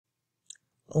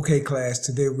Okay, class,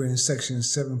 today we're in section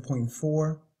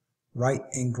 7.4, write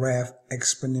and graph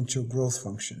exponential growth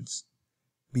functions.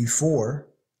 Before,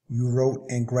 you wrote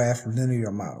and graphed linear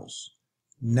models.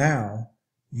 Now,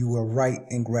 you will write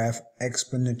and graph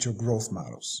exponential growth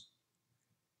models.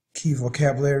 Key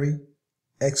vocabulary: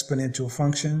 exponential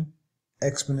function,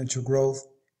 exponential growth,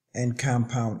 and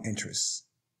compound interest.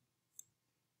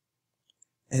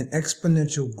 An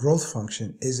exponential growth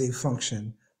function is a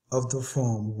function of the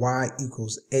form y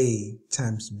equals a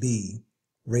times b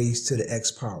raised to the x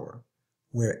power,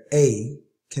 where a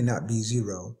cannot be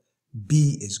 0,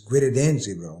 b is greater than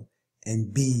 0,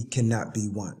 and b cannot be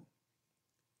 1.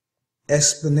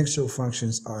 Exponential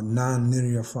functions are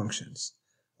nonlinear functions.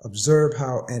 Observe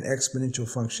how an exponential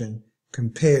function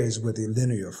compares with a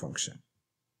linear function.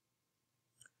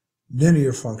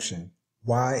 Linear function,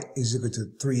 y is equal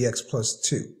to 3x plus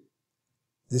 2.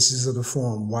 This is of the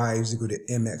form y is equal to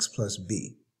mx plus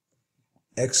b.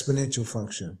 Exponential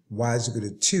function, y is equal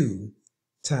to 2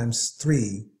 times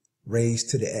 3 raised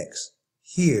to the x.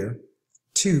 Here,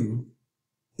 2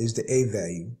 is the a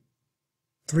value,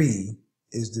 3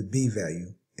 is the b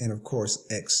value, and of course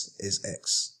x is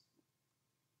x.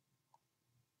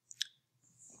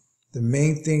 The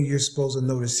main thing you're supposed to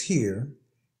notice here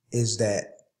is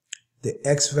that the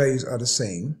x values are the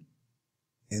same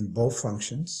in both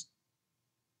functions,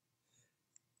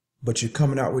 but you're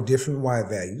coming out with different y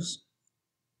values.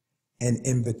 And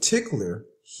in particular,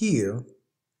 here,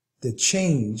 the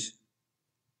change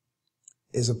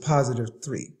is a positive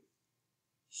 3.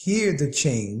 Here, the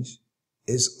change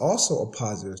is also a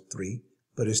positive 3,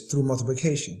 but it's through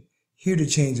multiplication. Here, the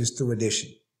change is through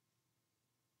addition.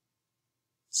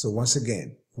 So once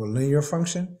again, for a linear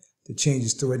function, the change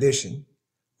is through addition.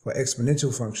 For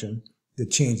exponential function, the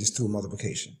change is through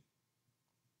multiplication.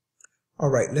 All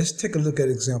right, let's take a look at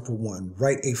example 1.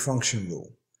 Write a function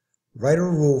rule. Write a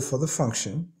rule for the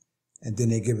function, and then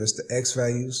they give us the x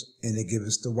values and they give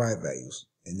us the y values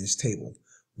in this table.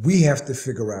 We have to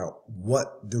figure out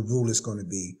what the rule is going to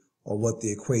be or what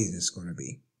the equation is going to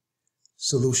be.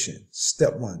 Solution.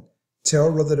 Step 1.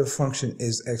 Tell whether the function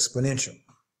is exponential.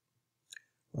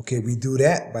 Okay, we do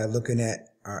that by looking at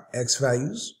our x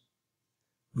values.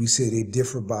 We say they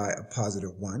differ by a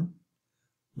positive 1.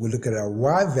 We look at our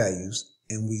y values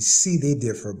and we see they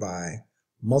differ by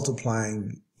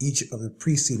multiplying each of the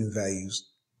preceding values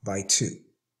by 2.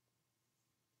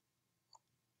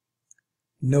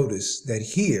 Notice that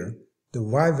here the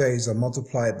y values are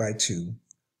multiplied by 2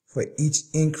 for each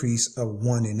increase of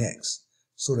 1 in x.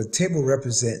 So the table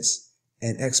represents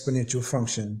an exponential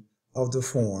function of the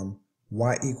form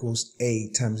y equals a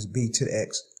times b to the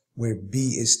x, where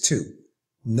b is 2.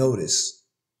 Notice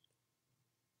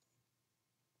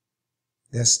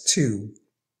that's 2,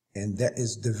 and that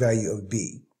is the value of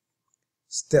b.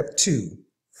 Step 2,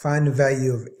 find the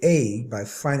value of a by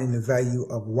finding the value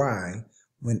of y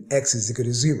when x is equal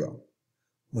to 0.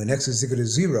 When x is equal to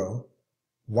 0,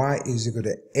 y is equal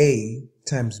to a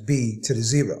times b to the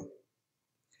 0.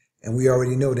 And we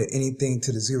already know that anything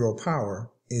to the 0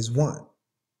 power is 1.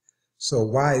 So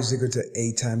y is equal to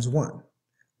a times 1.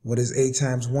 What is a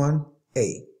times 1?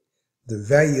 A. The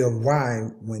value of y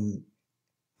when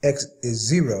x is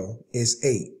 0 is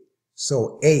 8.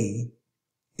 So a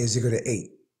is equal to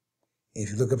 8. If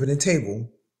you look up in the table,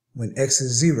 when x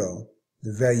is 0,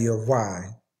 the value of y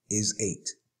is 8.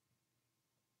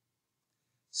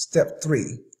 Step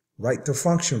 3, write the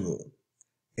function rule.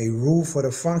 A rule for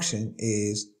the function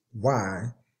is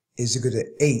y is equal to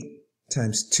 8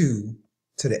 times 2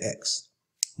 to the x.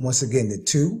 Once again, the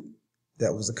 2,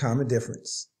 that was a common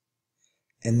difference.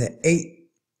 And the 8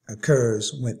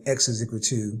 occurs when x is equal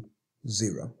to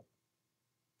 0.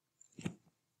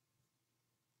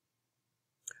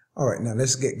 All right, now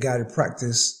let's get guided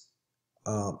practice.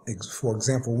 For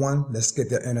example 1, let's get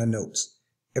that in our notes.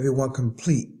 Everyone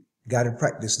complete guided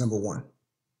practice number 1.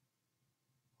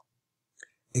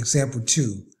 Example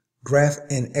 2, graph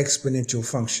an exponential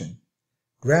function.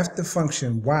 Graph the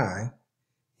function y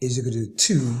is equal to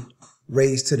 2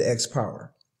 raised to the x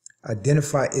power.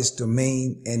 Identify its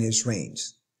domain and its range.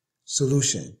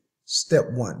 Solution. Step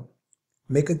 1.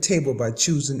 Make a table by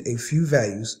choosing a few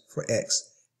values for x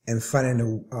and finding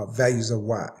the values of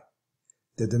y.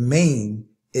 The domain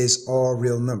is all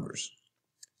real numbers.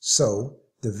 So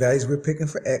the values we're picking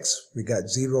for x, we got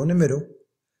 0 in the middle.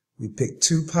 We picked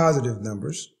 2 positive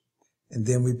numbers, and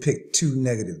then we picked 2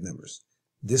 negative numbers.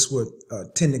 This would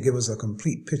tend to give us a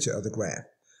complete picture of the graph.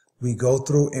 We go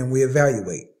through and we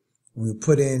evaluate. When we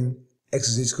put in x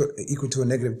is equal to a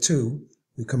negative 2,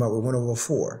 we come out with 1 over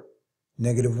 4.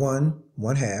 Negative 1,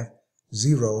 1/2,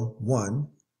 0, 1,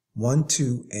 1,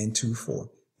 2, and 2, 4.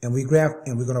 and we're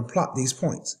going to plot these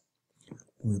points.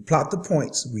 When we plot the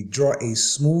points, we draw a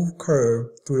smooth curve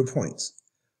through the points.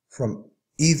 From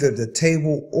either the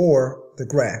table or the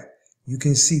graph, you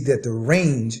can see that the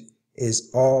range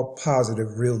is all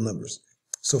positive real numbers.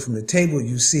 So from the table,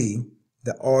 you see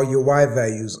that all your y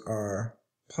values are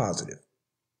positive.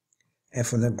 And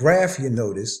from the graph, you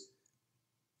notice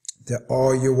that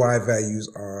all your y values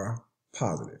are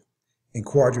positive. In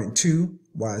quadrant 2,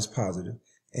 y is positive,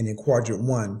 and in quadrant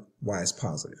 1, y is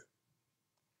positive.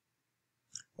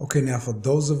 Okay, now for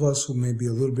those of us who may be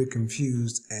a little bit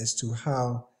confused as to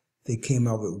how they came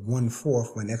out with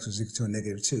 1/4 when x was equal to a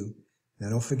negative 2. Now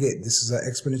don't forget, this is an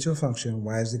exponential function,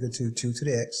 y is equal to 2 to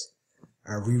the x.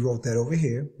 I rewrote that over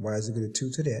here, y is equal to 2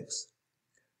 to the x.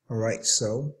 Alright,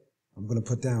 so I'm going to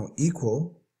put down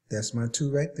equal, that's my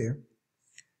 2 right there.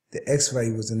 The x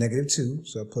value was a negative 2,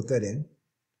 so I put that in.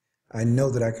 I know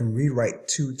that I can rewrite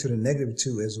 2 to the negative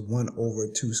 2 as 1 over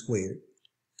 2 squared.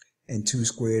 And 2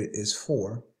 squared is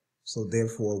 4, so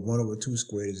therefore 1 over 2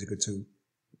 squared is equal to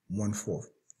 1/4.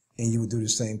 And you would do the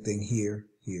same thing here,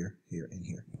 here, here, and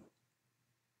here.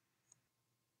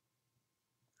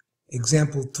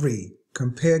 Example 3.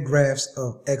 Compare graphs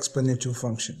of exponential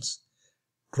functions.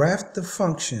 Graph the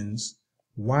functions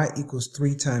y equals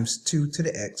 3 times 2 to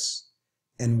the x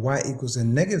and y equals a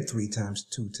negative 3 times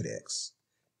 2 to the x.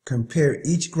 Compare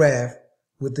each graph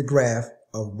with the graph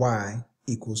of y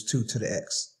equals 2 to the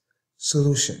x.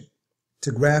 Solution.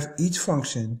 To graph each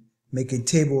function, make a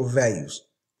table of values,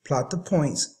 plot the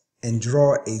points, and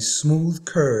draw a smooth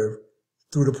curve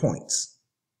through the points.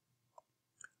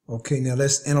 Okay, now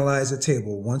let's analyze the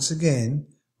table. Once again,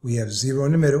 we have 0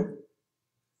 in the middle,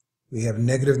 we have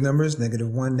negative numbers, negative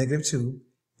 1, negative 2,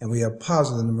 and we have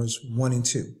positive numbers 1 and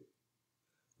 2.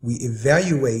 We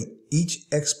evaluate each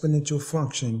exponential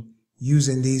function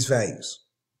using these values.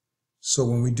 So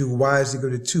when we do y is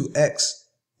equal to 2x,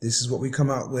 this is what we come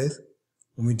out with.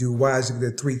 When we do y is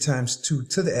equal to 3 times 2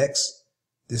 to the x,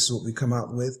 this is what we come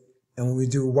out with. And when we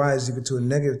do y is equal to a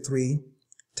negative 3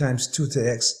 times 2 to the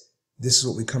x, this is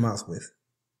what we come out with.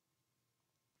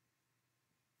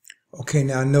 Okay,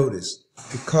 now notice,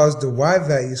 because the y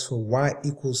values for y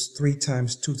equals 3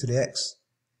 times 2 to the x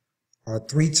are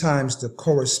 3 times the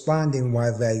corresponding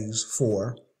y values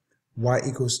for y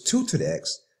equals 2 to the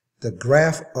x, the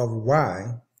graph of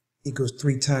y equals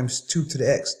 3 times 2 to the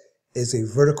x is a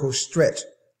vertical stretch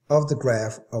of the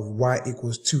graph of y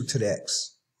equals 2 to the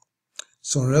x.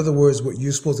 So in other words, what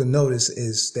you're supposed to notice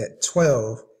is that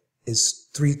 12 is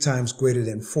 3 times greater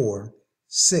than 4,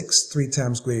 6 3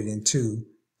 times greater than 2,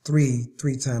 3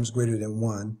 3 times greater than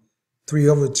 1, 3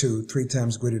 over 2 3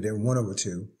 times greater than 1 over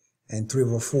 2, and 3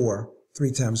 over 4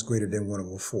 3 times greater than 1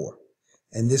 over 4.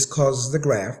 And this causes the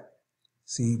graph,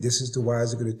 see, this is the y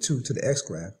is equal to 2 to the x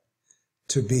graph,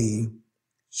 to be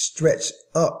stretched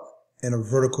up in a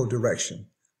vertical direction,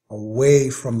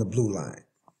 away from the blue line.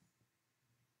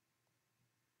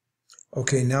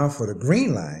 Okay, now for the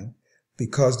green line,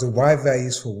 because the y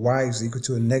values for y is equal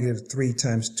to a negative 3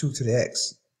 times 2 to the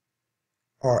x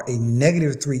are a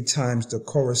negative 3 times the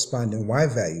corresponding y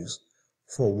values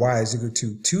for y is equal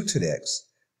to 2 to the x,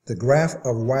 the graph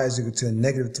of y is equal to a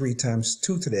negative 3 times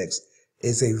 2 to the x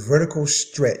is a vertical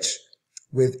stretch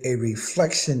with a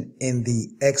reflection in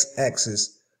the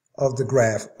x-axis of the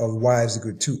graph of y is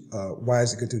equal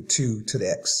to 2 to the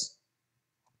x.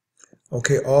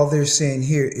 Okay, all they're saying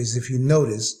here is, if you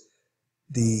notice,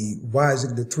 the y is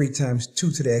equal to 3 times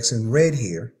 2 to the x in red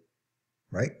here,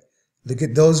 right? Look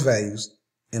at those values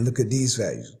and look at these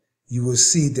values. You will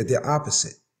see that they're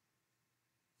opposite.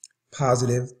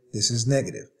 Positive, this is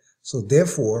negative. So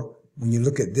therefore, when you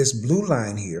look at this blue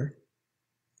line here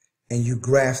and you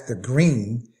graph the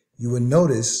green, you will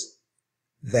notice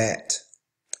that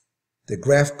the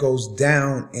graph goes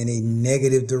down in a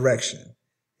negative direction.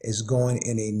 It's going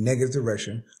in a negative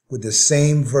direction with the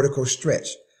same vertical stretch.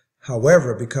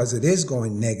 However, because it is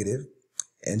going negative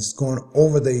and it's going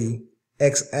over the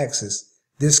x-axis,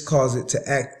 this causes it to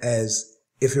act as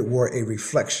if it were a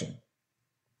reflection.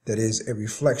 That is, a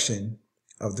reflection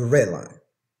of the red line.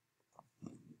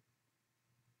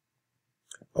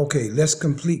 Okay, let's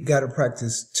complete guided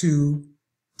practice 2,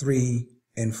 3,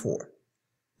 and 4.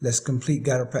 Let's complete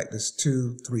guided practice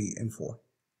 2, 3, and 4.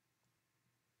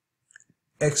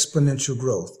 Exponential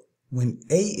growth. When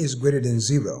a is greater than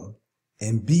 0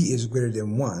 and b is greater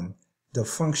than 1, the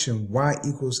function y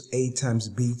equals a times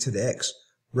b to the x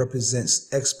represents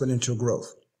exponential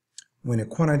growth. When a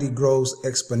quantity grows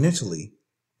exponentially,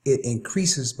 it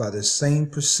increases by the same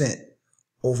percent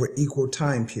over equal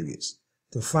time periods.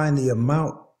 To find the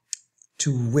amount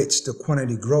to which the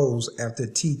quantity grows after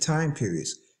t time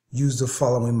periods, use the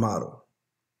following model.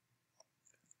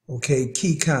 Okay,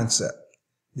 key concept.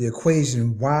 The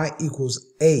equation y equals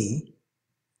a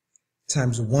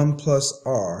times 1 plus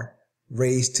r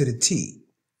raised to the t,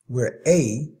 where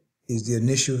a is the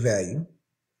initial value,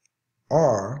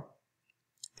 r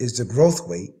is the growth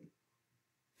rate,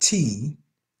 t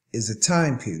is the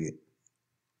time period,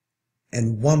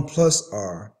 and 1 plus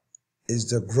r is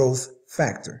the growth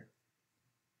factor.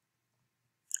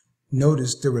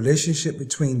 Notice the relationship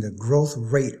between the growth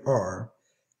rate r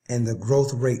and the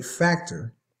growth rate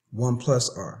factor 1 plus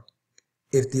r.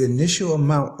 If the initial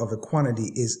amount of a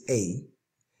quantity is a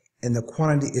and the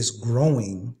quantity is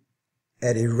growing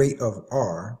at a rate of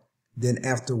r, then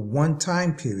after one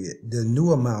time period, the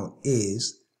new amount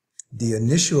is the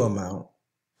initial amount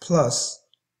plus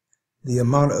the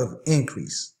amount of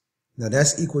increase. Now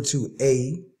that's equal to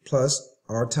a plus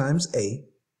r times a,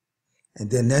 and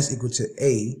then that's equal to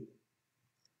a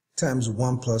times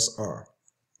 1 plus r.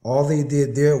 All they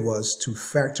did there was to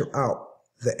factor out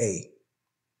the a.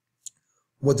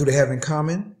 What do they have in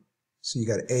common? So you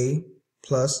got a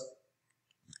plus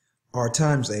r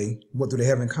times a. What do they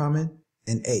have in common?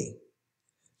 An a.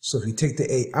 So if you take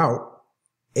the a out,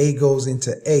 a goes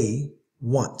into a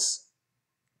once.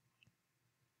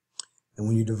 And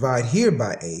when you divide here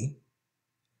by a,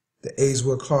 the a's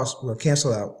will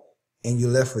cancel out and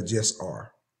you're left with just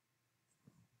r.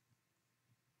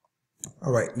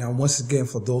 All right, now once again,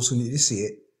 for those who need to see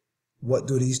it, what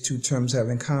do these two terms have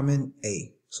in common?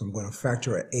 A. So I'm going to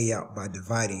factor an a out by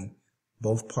dividing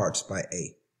both parts by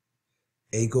a.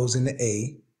 A goes into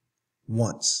a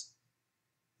once.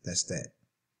 That's that.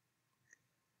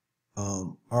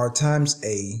 R times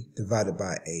a divided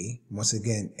by a. Once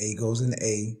again, a goes into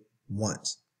a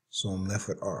once. So I'm left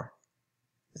with r.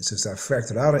 And since I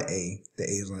factored out an a, the a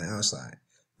is on the outside.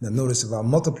 Now notice if I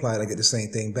multiply it, I get the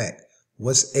same thing back.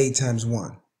 What's a times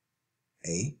 1?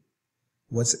 A.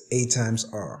 What's a times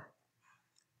r?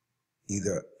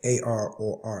 Either AR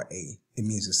or RA. It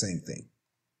means the same thing.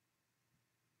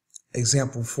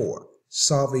 Example 4.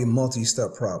 Solve a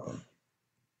multi-step problem.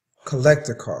 Collect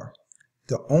a car.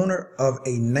 The owner of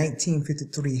a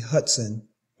 1953 Hudson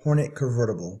Hornet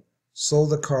convertible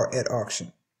sold the car at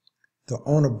auction. The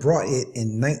owner bought it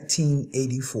in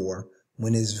 1984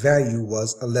 when its value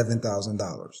was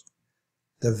 $11,000.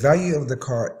 The value of the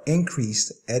car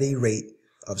increased at a rate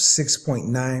of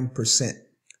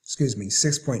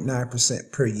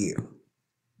 6.9% per year.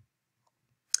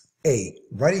 A.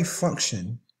 Write a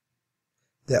function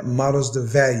that models the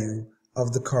value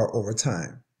of the car over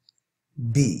time.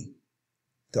 B.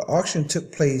 The auction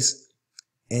took place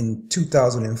in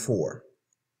 2004.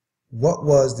 What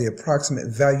was the approximate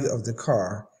value of the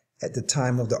car at the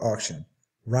time of the auction?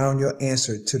 Round your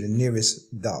answer to the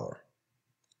nearest dollar.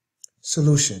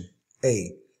 Solution.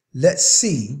 A. Let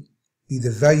C be the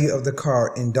value of the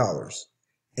car in dollars,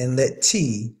 and let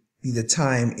T be the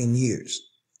time in years.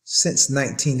 Since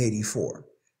 1984,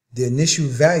 the initial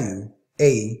value,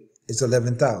 A, is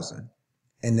 11,000,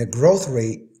 and the growth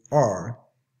rate, R,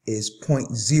 is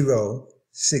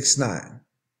 0.069.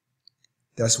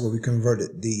 That's where we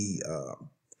converted the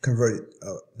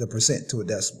percent to a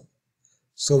decimal.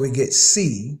 So we get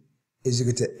C is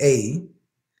equal to A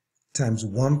times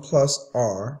 1 plus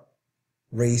R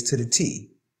raised to the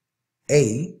T.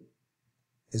 A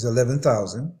is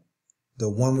 11,000, the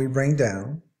 1 we bring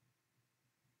down.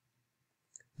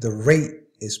 The rate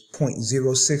is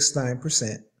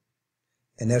 0.069%,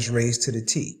 and that's raised to the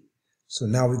T. So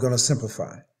now we're going to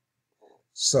simplify.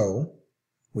 So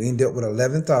we end up with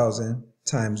 11,000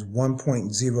 times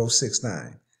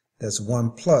 1.069. That's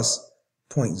 1 plus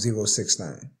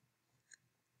 0.069.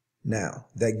 Now,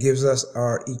 that gives us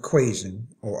our equation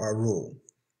or our rule.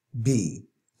 B,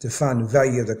 to find the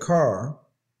value of the car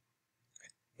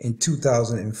in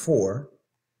 2004,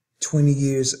 20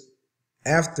 years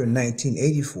after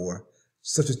 1984,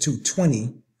 substitute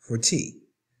 20 for T.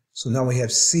 So now we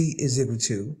have C is equal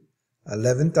to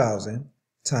 11,000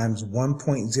 times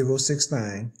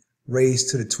 1.069 raised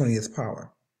to the 20th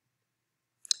power.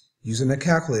 Using a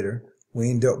calculator, we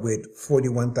end up with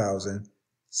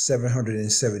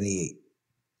 41,778.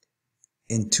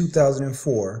 In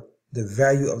 2004, the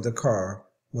value of the car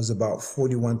was about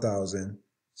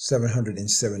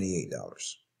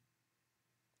 $41,778.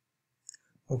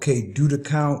 Okay, due to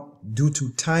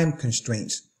time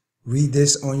constraints, read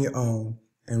this on your own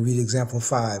and read example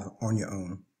 5 on your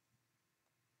own.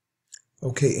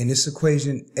 Okay, in this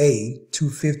equation, A,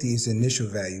 250 is the initial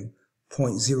value,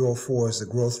 0.04 is the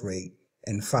growth rate,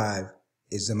 and 5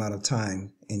 is the amount of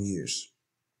time in years.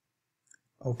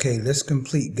 Okay, let's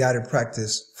complete guided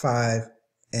practice 5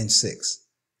 and 6.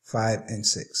 5 and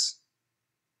 6.